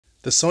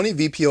The Sony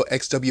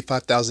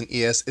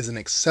VPL-XW5000ES is an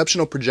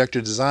exceptional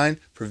projector designed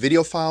for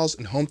videophiles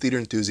and home theater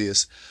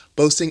enthusiasts,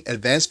 boasting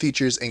advanced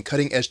features and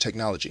cutting-edge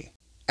technology.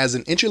 As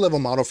an entry-level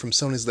model from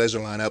Sony's laser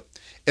lineup,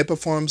 it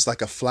performs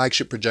like a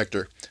flagship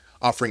projector,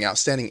 offering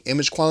outstanding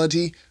image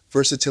quality,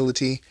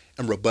 versatility,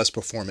 and robust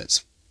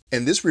performance.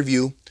 In this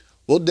review,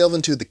 we'll delve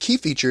into the key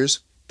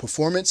features,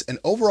 performance, and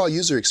overall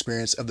user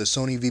experience of the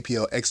Sony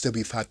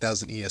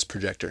VPL-XW5000ES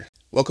projector.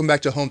 Welcome back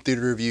to Home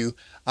Theater Review.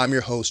 I'm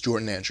your host,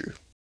 Jordan Andrew.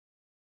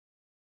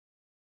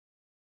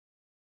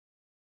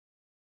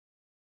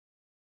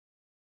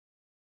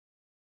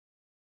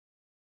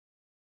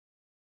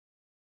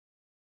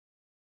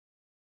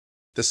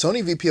 The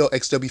Sony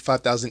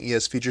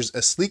VPL-XW5000ES features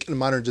a sleek and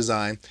modern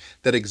design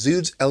that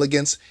exudes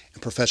elegance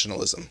and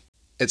professionalism.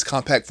 Its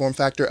compact form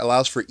factor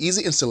allows for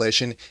easy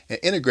installation and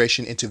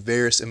integration into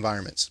various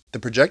environments. The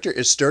projector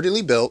is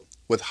sturdily built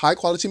with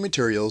high-quality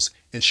materials,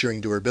 ensuring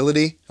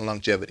durability and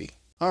longevity.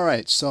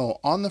 Alright, so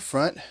on the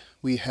front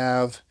we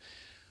have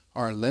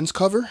our lens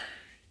cover,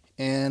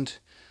 and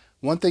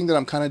one thing that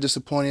I'm kind of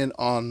disappointed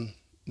on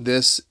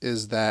this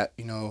is that,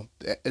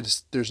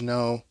 there's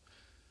no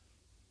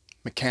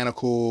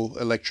mechanical,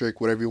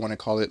 electric, whatever you want to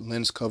call it,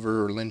 lens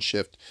cover or lens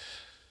shift.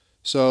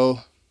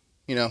 So,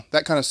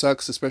 that kind of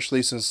sucks,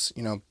 especially since,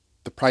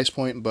 the price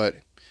point, but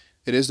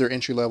it is their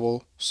entry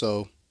level.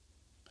 So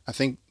I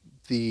think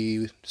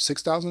the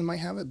 6000 might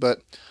have it, but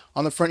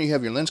on the front you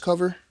have your lens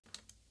cover,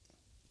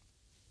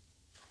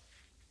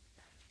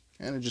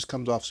 and it just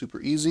comes off super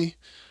easy.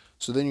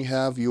 So then you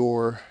have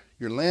your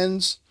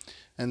lens,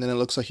 and then it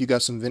looks like you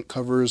got some vent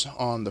covers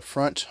on the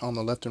front, on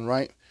the left and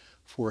right,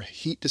 for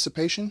heat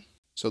dissipation.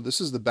 So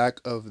this is the back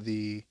of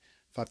the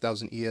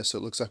 5000ES, so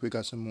it looks like we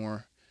got some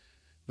more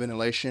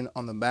ventilation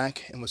on the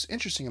back. And what's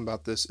interesting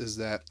about this is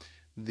that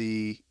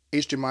the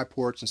HDMI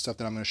ports and stuff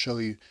that I'm going to show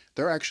you,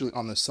 they're actually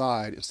on the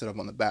side instead of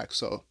on the back.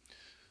 So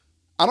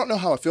I don't know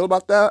how I feel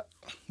about that,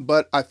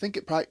 but I think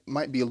it probably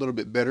might be a little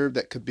bit better,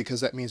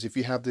 because that means if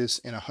you have this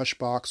in a hush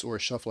box or a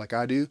shelf like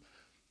I do,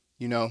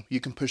 you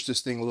can push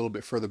this thing a little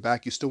bit further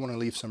back. You still want to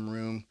leave some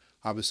room,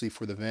 obviously,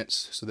 for the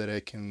vents so that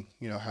it can,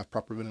 have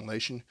proper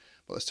ventilation.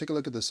 But let's take a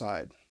look at the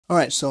side. All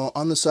right, so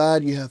on the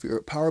side you have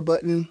your power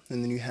button,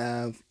 and then you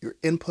have your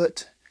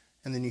input,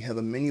 and then you have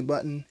a menu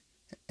button,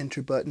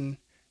 enter button,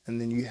 and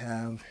then you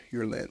have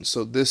your lens.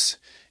 So this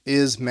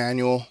is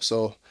manual,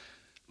 so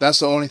that's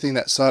the only thing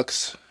that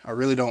sucks. I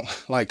really don't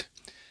like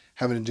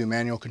having to do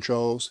manual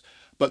controls.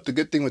 But the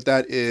good thing with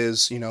that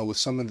is, with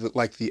some of the,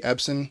 like the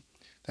Epson,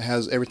 that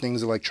has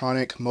everything's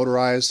electronic,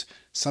 motorized,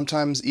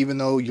 sometimes even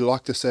though you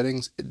lock the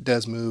settings, it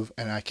does move,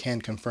 and I can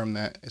confirm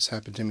that. It's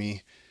happened to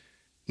me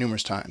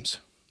numerous times.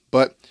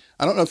 But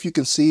I don't know if you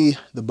can see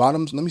the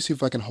bottoms. Let me see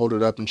if I can hold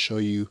it up and show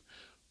you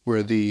where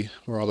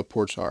all the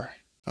ports are.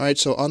 All right,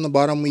 so on the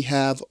bottom we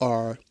have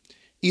our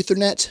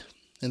Ethernet,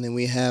 and then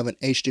we have an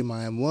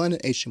HDMI 1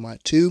 and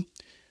HDMI 2.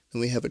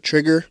 Then we have a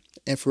trigger,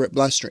 infrared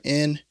blaster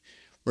in,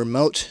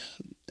 remote,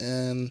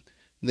 and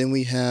then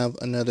we have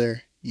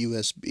another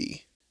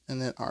USB. And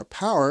then our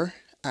power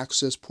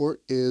access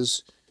port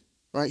is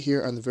right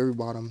here on the very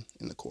bottom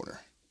in the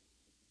corner.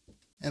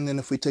 And then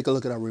if we take a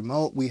look at our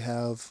remote, we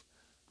have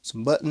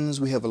some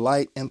buttons. We have a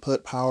light,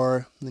 input,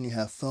 power, and then you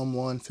have film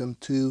 1, film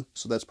 2.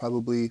 So that's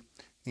probably,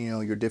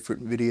 your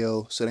different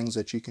video settings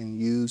that you can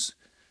use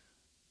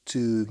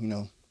to,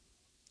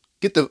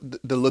 get the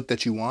look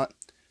that you want.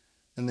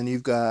 And then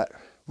you've got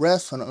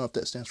ref, I don't know if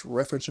that stands for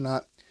reference or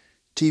not,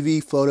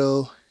 TV,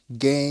 photo,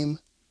 game,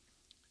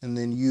 and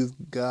then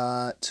you've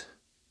got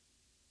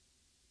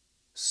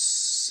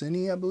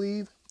Cine, I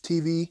believe,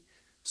 TV,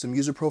 some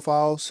user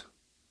profiles,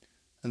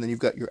 and then you've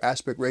got your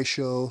aspect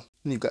ratio,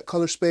 and you've got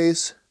color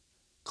space,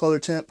 color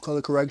temp,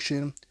 color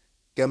correction,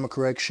 gamma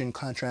correction,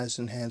 contrast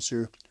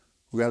enhancer,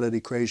 reality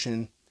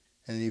creation,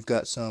 and then you've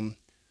got some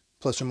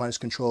plus or minus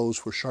controls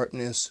for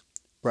sharpness,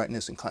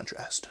 brightness, and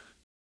contrast.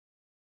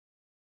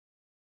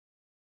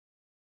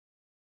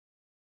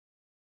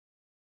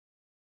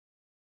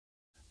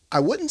 I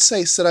wouldn't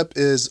say setup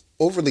is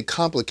overly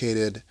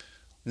complicated,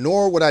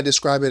 nor would I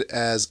describe it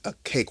as a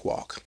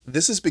cakewalk.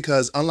 This is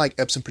because, unlike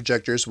Epson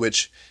projectors,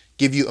 which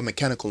give you a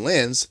mechanical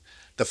lens,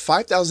 the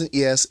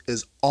 5000ES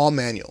is all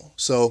manual.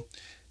 So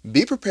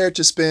be prepared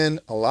to spend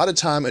a lot of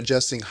time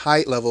adjusting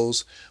height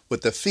levels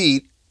with the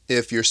feet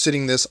if you're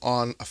sitting this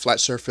on a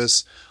flat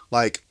surface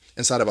like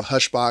inside of a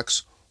hush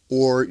box,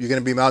 or you're going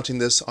to be mounting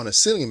this on a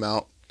ceiling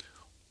mount.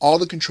 All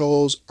the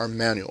controls are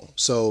manual,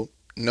 so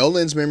no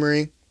lens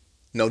memory,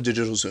 no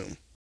digital zoom.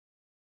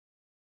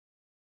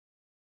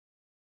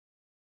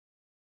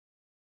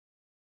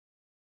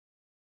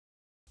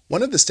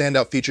 One of the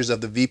standout features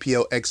of the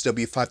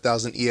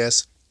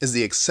VPL-XW5000ES is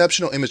the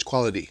exceptional image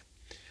quality.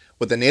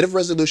 With a native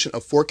resolution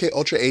of 4K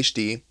Ultra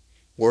HD,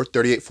 or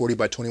 3840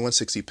 by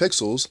 2160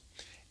 pixels,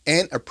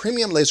 and a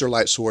premium laser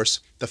light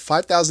source, the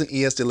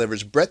 5000ES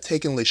delivers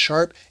breathtakingly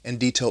sharp and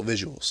detailed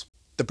visuals.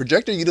 The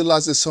projector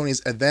utilizes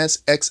Sony's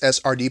advanced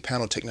XSRD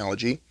panel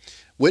technology,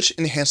 which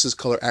enhances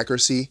color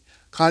accuracy,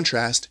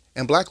 contrast,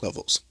 and black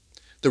levels.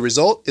 The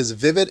result is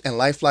vivid and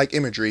lifelike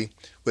imagery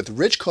with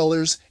rich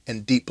colors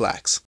and deep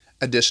blacks.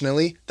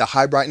 Additionally, the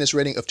high brightness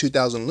rating of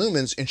 2000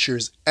 lumens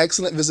ensures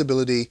excellent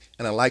visibility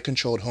in a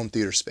light-controlled home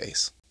theater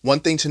space. One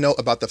thing to note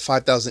about the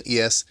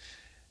 5000ES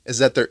is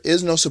that there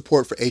is no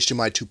support for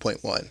HDMI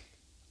 2.1.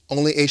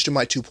 Only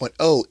HDMI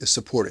 2.0 is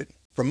supported.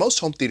 For most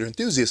home theater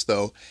enthusiasts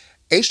though,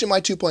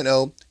 HDMI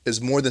 2.0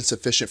 is more than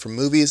sufficient for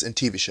movies and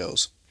TV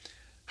shows.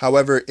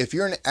 However, if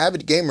you're an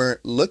avid gamer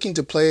looking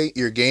to play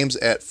your games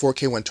at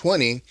 4K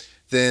 120,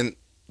 then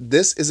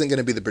this isn't going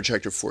to be the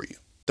projector for you.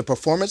 The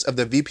performance of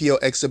the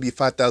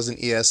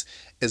VPL-XW5000ES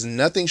is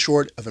nothing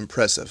short of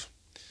impressive.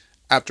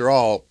 After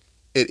all,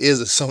 it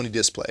is a Sony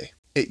display.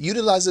 It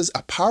utilizes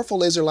a powerful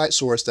laser light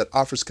source that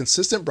offers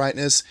consistent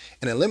brightness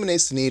and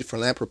eliminates the need for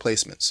lamp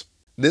replacements.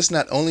 This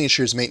not only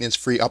ensures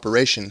maintenance-free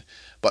operation,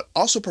 but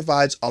also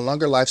provides a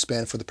longer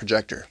lifespan for the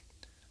projector,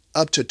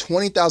 up to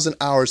 20,000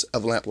 hours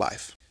of lamp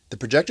life. The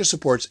projector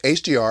supports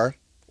HDR,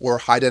 or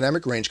high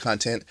dynamic range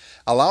content,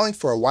 allowing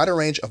for a wider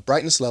range of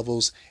brightness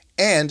levels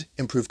and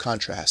improved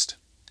contrast.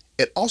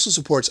 It also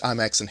supports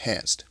Imax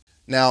Enhanced.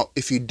 Now,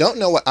 if you don't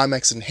know what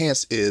Imax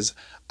Enhanced is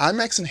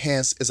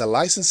a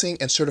licensing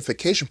and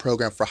certification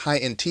program for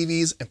high-end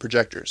TVs and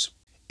projectors.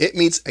 It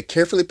meets a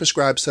carefully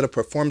prescribed set of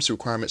performance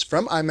requirements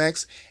from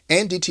IMAX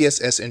and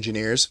DTSS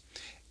engineers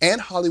and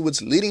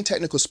Hollywood's leading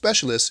technical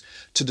specialists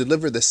to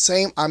deliver the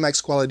same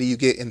IMAX quality you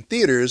get in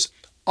theaters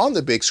on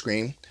the big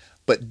screen,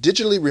 but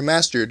digitally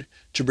remastered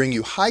to bring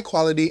you high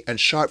quality and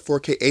sharp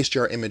 4K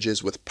HDR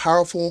images with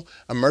powerful,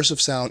 immersive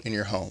sound in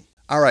your home.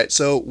 Alright,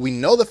 so we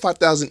know the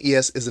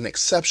 5000ES is an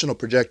exceptional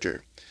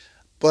projector,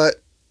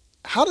 but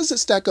how does it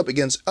stack up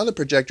against other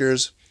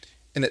projectors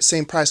in its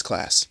same price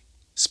class,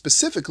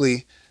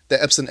 specifically the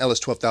Epson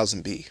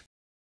LS12000B?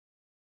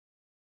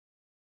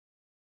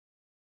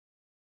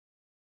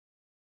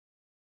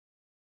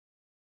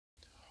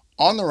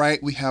 On the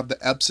right, we have the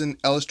Epson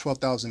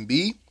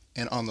LS12000B,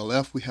 and on the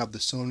left, we have the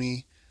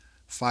Sony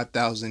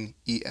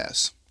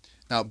 5000ES.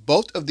 Now,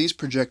 both of these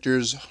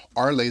projectors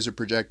are laser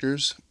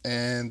projectors,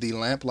 and the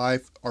lamp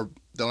life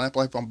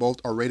on both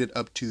are rated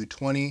up to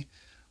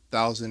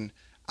 20,000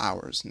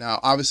 hours. Now,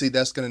 obviously,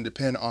 that's going to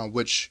depend on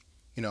which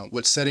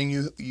setting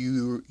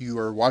you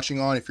are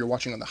watching on. If you're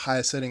watching on the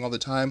highest setting all the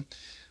time,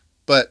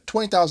 but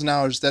 20,000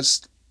 hours,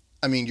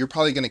 you're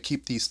probably going to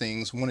keep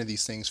one of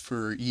these things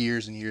for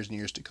years and years and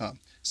years to come.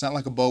 It's not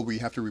like a bulb where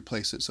you have to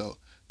replace it, so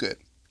good.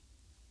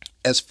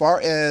 As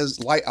far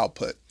as light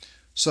output,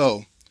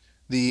 so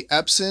the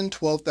Epson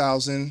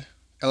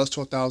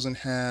LS12000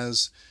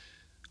 has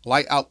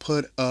light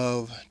output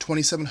of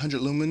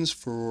 2700 lumens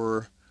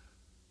for,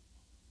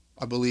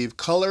 I believe,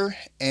 color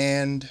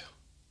and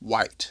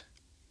white.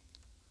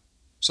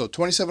 So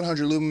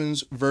 2700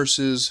 lumens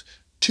versus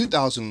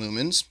 2000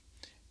 lumens,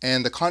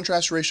 and the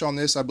contrast ratio on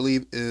this, I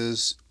believe,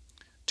 is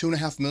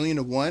 2.5 million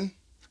to 1.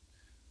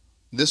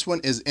 This one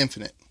is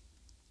infinite.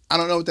 I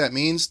don't know what that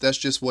means. That's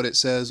just what it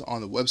says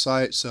on the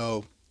website.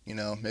 So,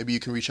 maybe you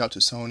can reach out to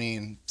Sony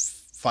and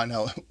find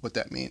out what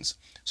that means.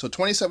 So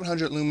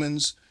 2700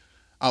 lumens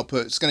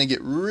output. It's going to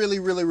get really,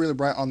 really, really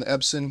bright on the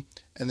Epson,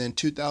 and then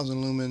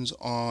 2000 lumens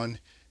on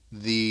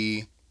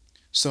the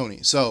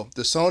Sony. So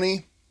the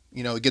Sony,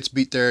 it gets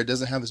beat there. It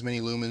doesn't have as many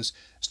lumens.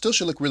 Still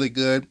should look really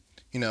good,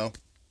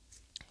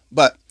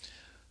 But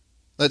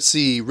let's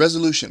see,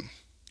 resolution.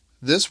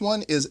 This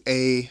one is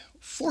a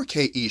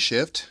 4K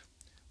eShift,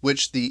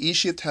 which the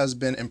eShift has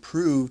been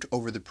improved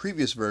over the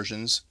previous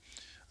versions.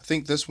 I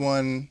think this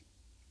one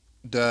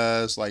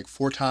does like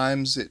 4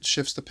 times it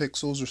shifts the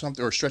pixels or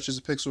something, or stretches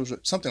the pixels or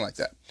something like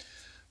that.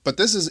 But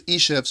this is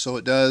eShift, so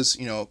it does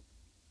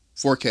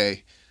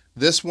 4K.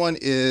 This one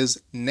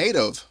is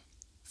native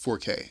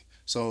 4K,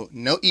 so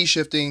no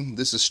eShifting.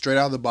 This is straight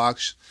out of the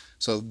box.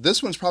 So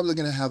this one's probably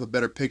going to have a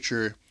better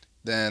picture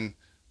than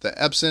the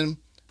Epson,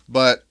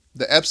 but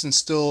the Epson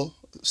still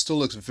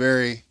looks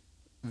very,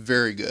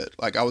 very good.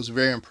 Like, I was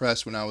very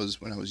impressed when I was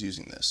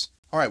using this.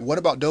 All right, what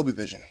about Dolby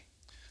Vision?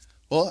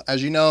 Well,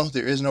 as you know,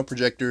 there is no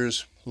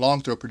projectors,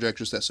 long throw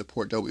projectors that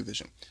support Dolby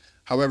Vision.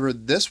 However,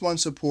 this one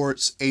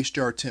supports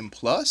HDR10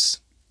 Plus,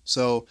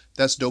 so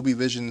that's Dolby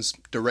Vision's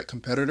direct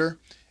competitor.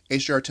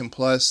 HDR10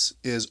 Plus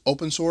is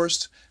open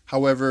sourced.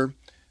 However,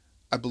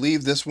 I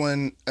believe this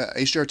one,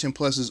 HDR10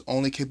 Plus, is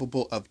only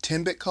capable of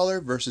 10-bit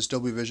color versus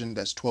Dolby Vision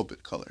that's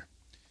 12-bit color.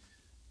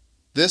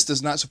 This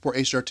does not support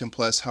HDR10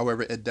 Plus,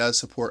 however, it does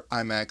support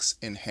Imax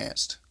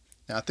Enhanced.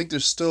 Now, I think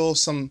there's still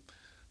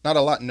not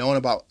a lot known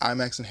about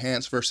Imax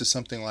Enhanced versus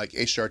something like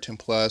HDR10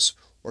 Plus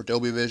or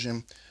Dolby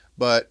Vision,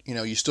 but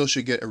you still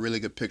should get a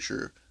really good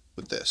picture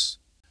with this.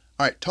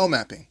 All right, tone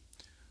mapping.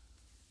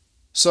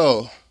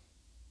 So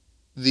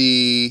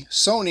the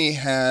Sony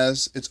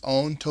has its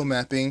own tone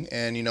mapping,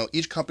 and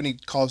each company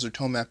calls their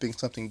tone mapping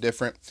something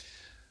different.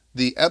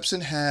 The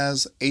Epson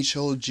has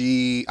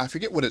HLG, I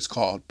forget what it's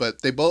called,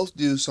 but they both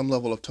do some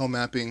level of tone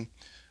mapping.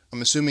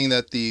 I'm assuming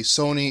that the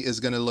Sony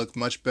is going to look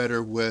much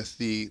better with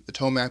the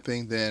tone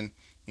mapping than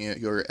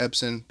your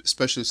Epson,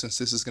 especially since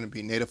this is going to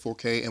be native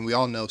 4K, and we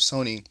all know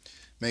Sony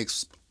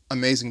makes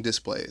amazing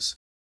displays.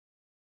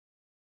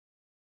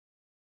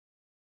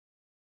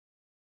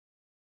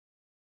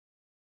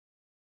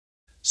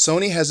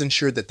 Sony has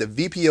ensured that the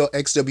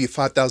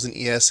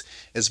VPL-XW5000ES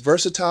is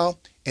versatile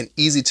and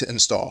easy to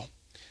install.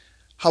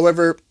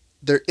 However,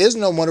 there is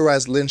no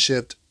motorized lens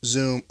shift,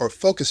 zoom, or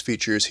focus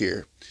features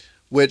here,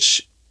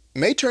 which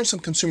may turn some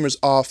consumers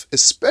off,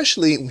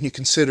 especially when you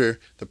consider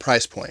the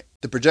price point.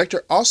 The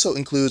projector also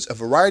includes a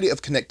variety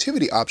of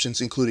connectivity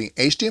options including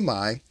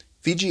HDMI,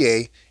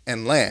 VGA,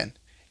 and LAN,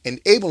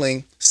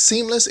 enabling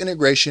seamless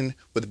integration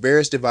with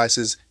various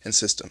devices and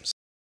systems.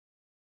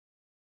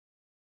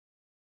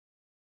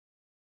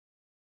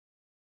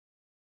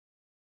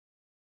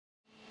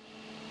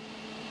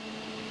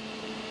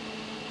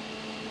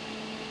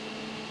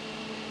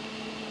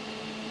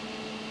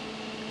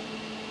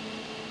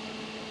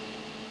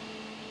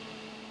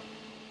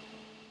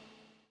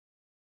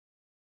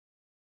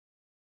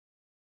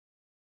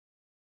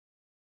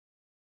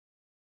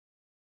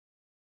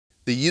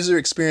 The user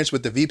experience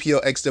with the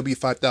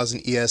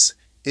VPL-XW5000ES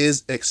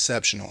is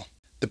exceptional.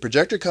 The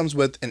projector comes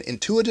with an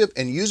intuitive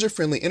and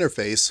user-friendly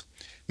interface,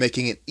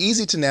 making it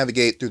easy to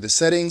navigate through the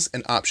settings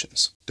and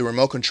options. The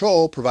remote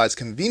control provides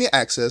convenient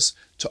access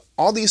to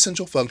all the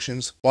essential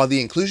functions, while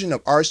the inclusion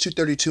of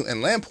RS-232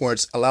 and LAN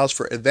ports allows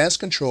for advanced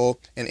control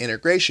and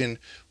integration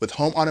with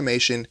home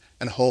automation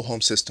and whole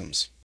home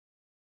systems.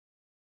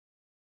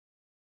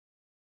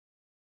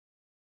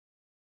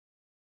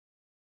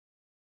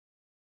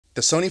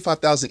 The SONY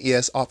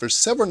 5000ES offers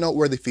several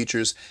noteworthy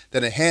features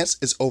that enhance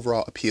its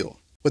overall appeal.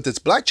 With its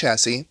black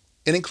chassis,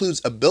 it includes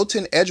a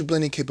built-in edge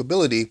blending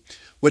capability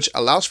which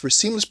allows for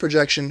seamless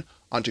projection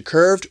onto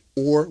curved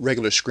or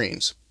regular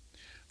screens.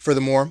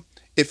 Furthermore,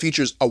 it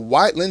features a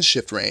wide lens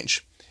shift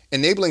range,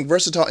 enabling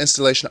versatile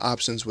installation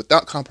options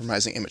without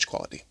compromising image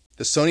quality.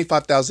 The SONY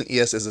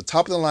 5000ES is a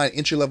top-of-the-line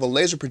entry-level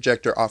laser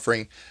projector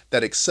offering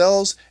that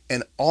excels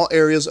in all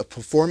areas of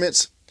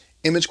performance,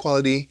 image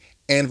quality,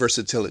 and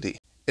versatility.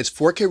 Its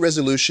 4K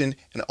resolution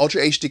and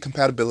Ultra HD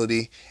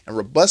compatibility and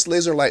robust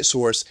laser light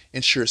source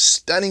ensure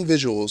stunning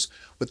visuals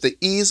with the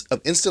ease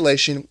of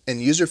installation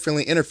and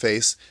user-friendly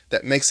interface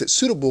that makes it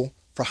suitable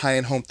for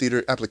high-end home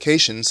theater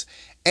applications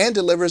and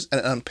delivers an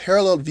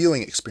unparalleled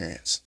viewing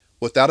experience.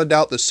 Without a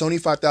doubt, the SONY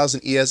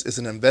 5000ES is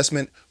an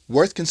investment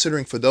worth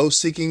considering for those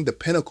seeking the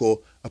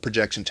pinnacle of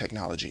projection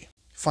technology.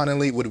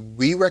 Finally, would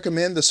we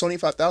recommend the SONY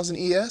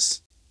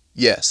 5000ES?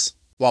 Yes.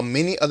 While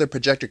many other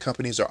projector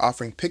companies are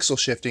offering pixel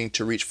shifting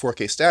to reach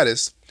 4K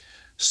status,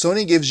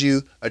 Sony gives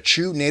you a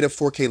true native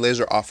 4K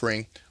laser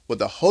offering with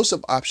a host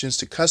of options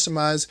to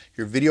customize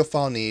your video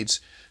file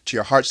needs to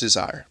your heart's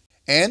desire.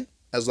 And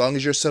as long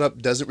as your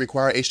setup doesn't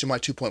require HDMI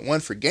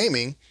 2.1 for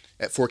gaming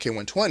at 4K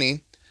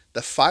 120,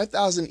 the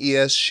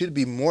 5000ES should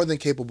be more than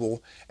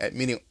capable at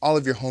meeting all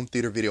of your home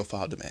theater video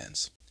file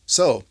demands.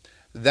 So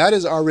that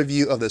is our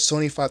review of the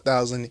Sony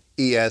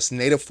 5000ES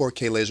native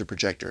 4K laser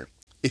projector.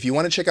 If you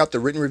want to check out the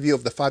written review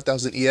of the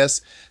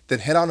 5000ES, then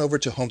head on over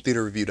to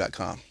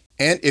hometheaterreview.com.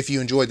 And if you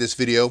enjoyed this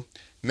video,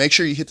 make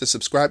sure you hit the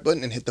subscribe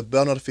button and hit the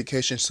bell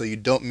notification so you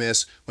don't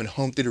miss when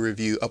Home Theater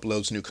Review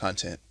uploads new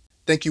content.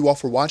 Thank you all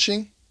for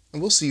watching,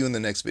 and we'll see you in the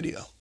next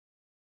video.